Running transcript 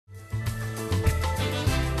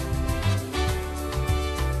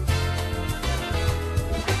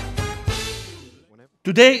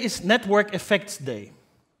Today is Network Effects Day.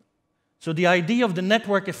 So the idea of the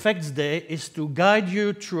Network Effects Day is to guide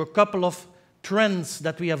you through a couple of trends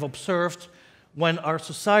that we have observed when our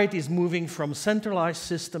society is moving from centralized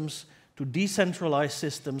systems to decentralized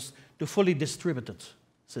systems to fully distributed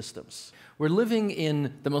systems. We're living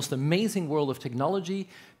in the most amazing world of technology,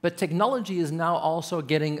 but technology is now also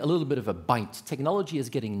getting a little bit of a bite. Technology is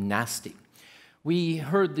getting nasty. We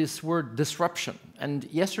heard this word disruption, and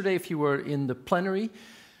yesterday, if you were in the plenary,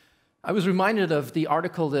 I was reminded of the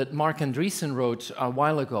article that Marc Andreessen wrote a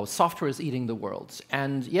while ago, Software is Eating the World.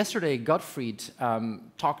 And yesterday, Gottfried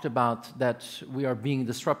talked about that we are being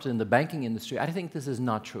disrupted in the banking industry. I think this is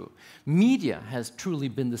not true. Media has truly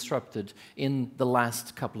been disrupted in the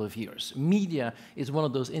last couple of years. Media is one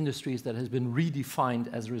of those industries that has been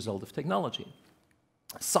redefined as a result of technology.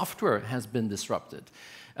 Software has been disrupted.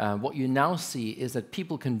 What you now see is that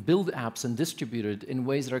people can build apps and distribute it in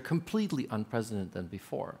ways that are completely unprecedented than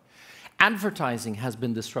before. Advertising has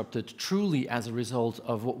been disrupted truly as a result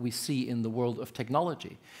of what we see in the world of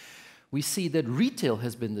technology. We see that retail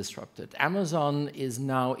has been disrupted. Amazon is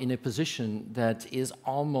now in a position that is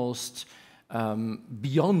almost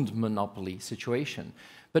beyond monopoly situation.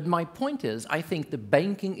 But my point is, I think the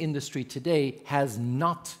banking industry today has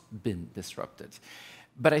not been disrupted.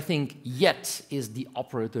 But I think yet is the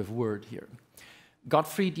operative word here.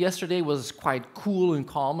 Gottfried yesterday was quite cool and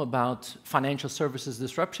calm about financial services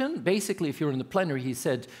disruption. Basically, if you're in the plenary, he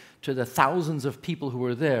said to the thousands of people who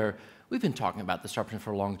were there, we've been talking about disruption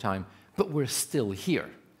for a long time, but we're still here.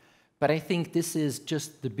 But I think this is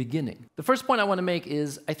just the beginning. The first point I want to make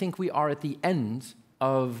is I think we are at the end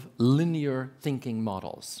of linear thinking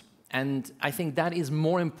models. And I think that is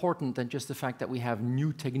more important than just the fact that we have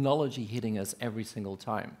new technology hitting us every single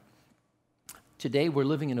time. Today, we're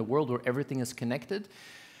living in a world where everything is connected.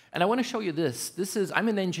 And I want to show you this. I'm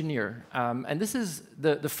an engineer, and this is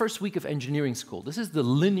the first week of engineering school. This is the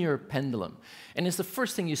linear pendulum. And it's the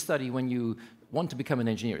first thing you study when you want to become an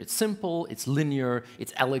engineer. It's simple, it's linear,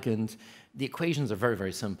 it's elegant. The equations are very,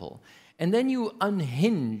 very simple. And then you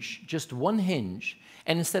unhinge just one hinge,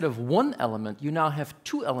 and instead of one element, you now have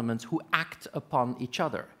two elements who act upon each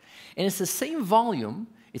other. And it's the same volume,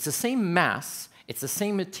 it's the same mass, it's the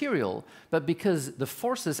same material, but because the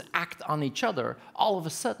forces act on each other, all of a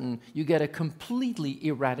sudden, you get a completely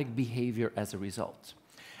erratic behavior as a result.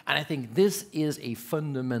 And I think this is a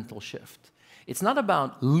fundamental shift. It's not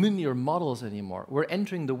about linear models anymore. We're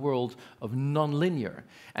entering the world of nonlinear.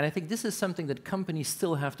 And I think this is something that companies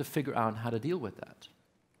still have to figure out how to deal with that.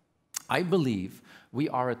 I believe we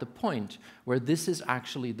are at the point where this is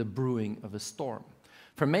actually the brewing of a storm.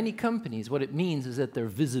 For many companies, what it means is that their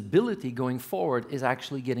visibility going forward is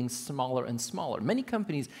actually getting smaller and smaller. Many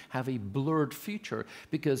companies have a blurred future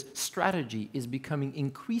because strategy is becoming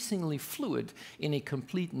increasingly fluid in a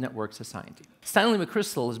complete network society. Stanley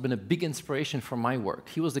McChrystal has been a big inspiration for my work.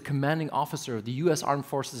 He was the commanding officer of the US Armed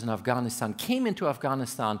Forces in Afghanistan, came into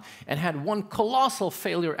Afghanistan and had one colossal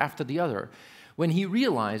failure after the other, when he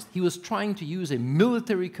realized he was trying to use a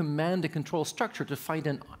military command and control structure to fight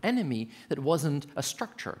an enemy that wasn't a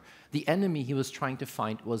structure. The enemy he was trying to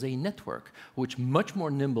fight was a network, which much more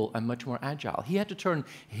nimble and much more agile. He had to turn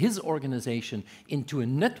his organization into a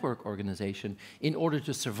network organization in order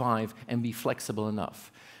to survive and be flexible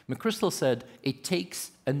enough. McChrystal said, it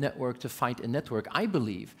takes a network to fight a network. I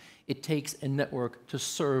believe it takes a network to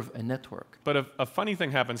serve a network. But a funny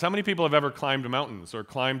thing happens. How many people have ever climbed mountains or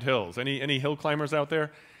climbed hills? Any hill climbers out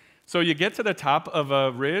there? So you get to the top of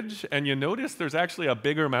a ridge, and you notice there's actually a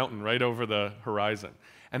bigger mountain right over the horizon.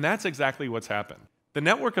 And that's exactly what's happened. The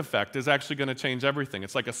network effect is actually going to change everything.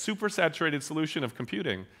 It's like a supersaturated solution of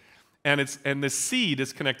computing, and the seed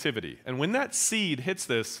is connectivity. And when that seed hits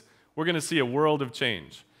this, we're going to see a world of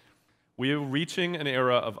change. We are reaching an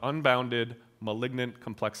era of unbounded, malignant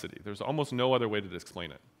complexity. There's almost no other way to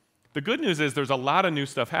explain it. The good news is there's a lot of new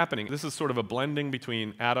stuff happening. This is sort of a blending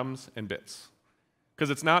between atoms and bits.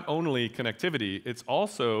 Because it's not only connectivity, it's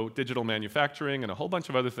also digital manufacturing and a whole bunch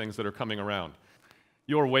of other things that are coming around.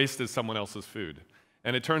 Your waste is someone else's food.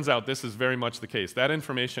 And it turns out this is very much the case. That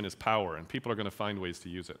information is power, and people are going to find ways to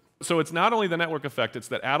use it. So it's not only the network effect, it's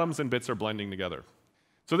that atoms and bits are blending together.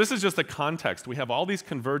 So this is just the context. We have all these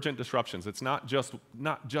convergent disruptions. It's not just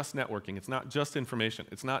networking. It's not just information.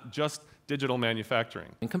 It's not just digital manufacturing.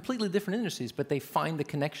 In completely different industries, but they find the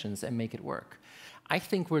connections and make it work. I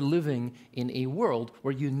think we're living in a world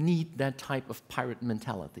where you need that type of pirate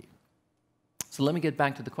mentality. So let me get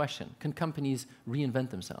back to the question. Can companies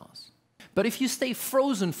reinvent themselves? But if you stay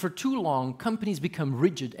frozen for too long, companies become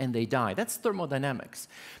rigid and they die. That's thermodynamics.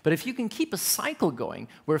 But if you can keep a cycle going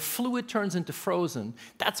where fluid turns into frozen,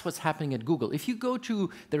 that's what's happening at Google. If you go to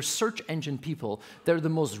their search engine people, they're the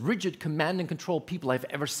most rigid command and control people I've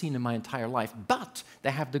ever seen in my entire life. But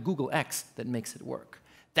they have the Google X that makes it work.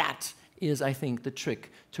 That is, I think, the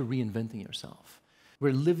trick to reinventing yourself.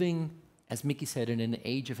 We're living, as Mickey said, in an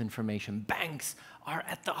age of information. Banks are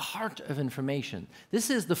at the heart of information.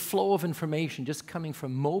 This is the flow of information just coming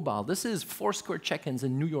from mobile. This is Foursquare check-ins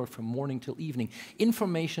in New York from morning till evening.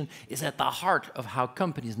 Information is at the heart of how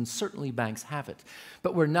companies, and certainly banks, have it.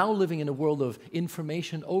 But we're now living in a world of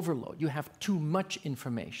information overload. You have too much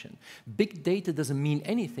information. Big data doesn't mean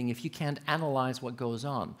anything if you can't analyze what goes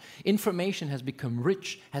on. Information has become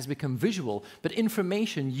rich, has become visual, but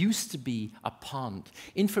information used to be a pond.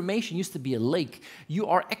 Information used to be a lake. You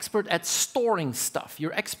are expert at storing stuff.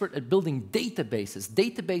 You're expert at building databases.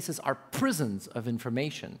 Databases are prisons of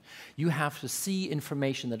information. You have to see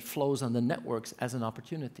information that flows on the networks as an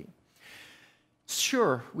opportunity.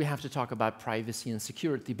 Sure, we have to talk about privacy and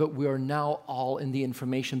security, but we are now all in the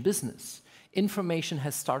information business. Information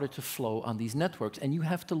has started to flow on these networks, and you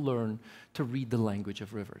have to learn to read the language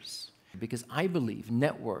of rivers. Because I believe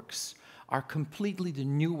networks are completely the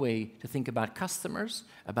new way to think about customers,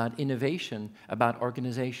 about innovation, about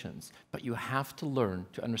organizations. But you have to learn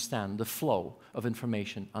to understand the flow of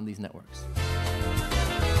information on these networks.